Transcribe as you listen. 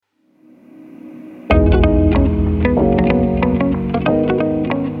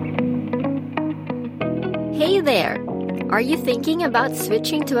there! Are you thinking about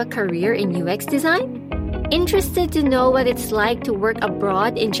switching to a career in UX design? Interested to know what it's like to work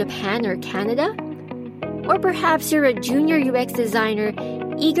abroad in Japan or Canada? Or perhaps you're a junior UX designer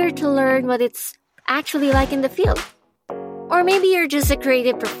eager to learn what it's actually like in the field. Or maybe you're just a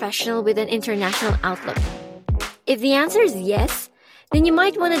creative professional with an international outlook. If the answer is yes, then you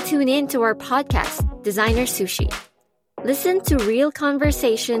might want to tune in to our podcast, Designer Sushi. Listen to real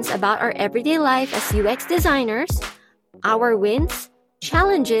conversations about our everyday life as UX designers, our wins,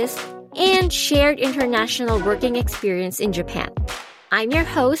 challenges, and shared international working experience in Japan. I'm your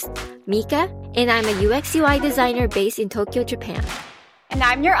host, Mika, and I'm a UX UI designer based in Tokyo, Japan. And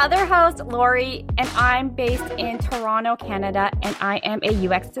I'm your other host, Lori, and I'm based in Toronto, Canada, and I am a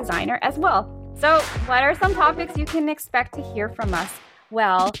UX designer as well. So what are some topics you can expect to hear from us?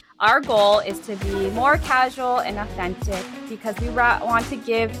 Well, our goal is to be more casual and authentic because we want to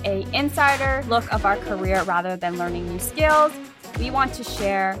give an insider look of our career rather than learning new skills. We want to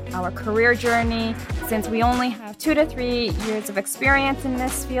share our career journey since we only have 2 to 3 years of experience in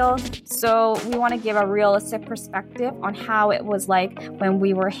this field. So we want to give a realistic perspective on how it was like when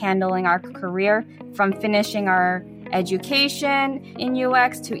we were handling our career from finishing our education in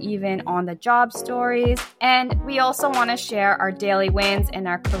UX to even on the job stories. And we also want to share our daily wins and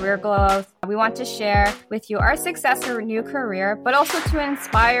our career growth. We want to share with you our success or new career, but also to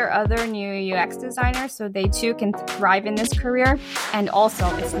inspire other new UX designers so they too can thrive in this career. And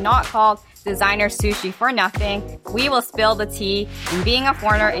also, it's not called Designer Sushi for nothing. We will spill the tea in being a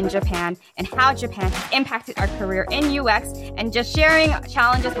foreigner in Japan and how Japan has impacted our career in UX and just sharing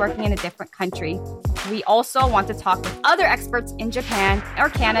challenges working in a different country. We also want to talk with other experts in Japan or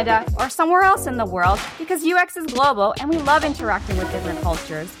Canada or somewhere else in the world because UX is global and we love interacting with different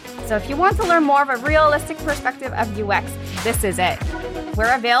cultures. So if you want to learn more of a realistic perspective of UX, this is it.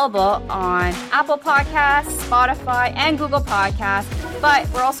 We're available on Apple Podcasts, Spotify, and Google Podcasts, but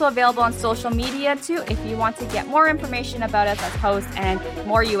we're also available on social media too. If you want to get more information about us as hosts and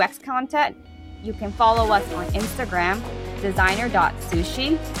more UX content, you can follow us on Instagram,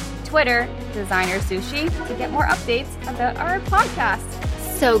 designer.sushi, Twitter, Designer Sushi, to get more updates about our podcast.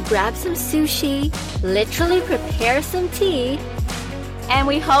 So grab some sushi, literally prepare some tea, and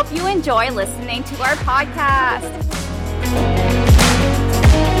we hope you enjoy listening to our podcast.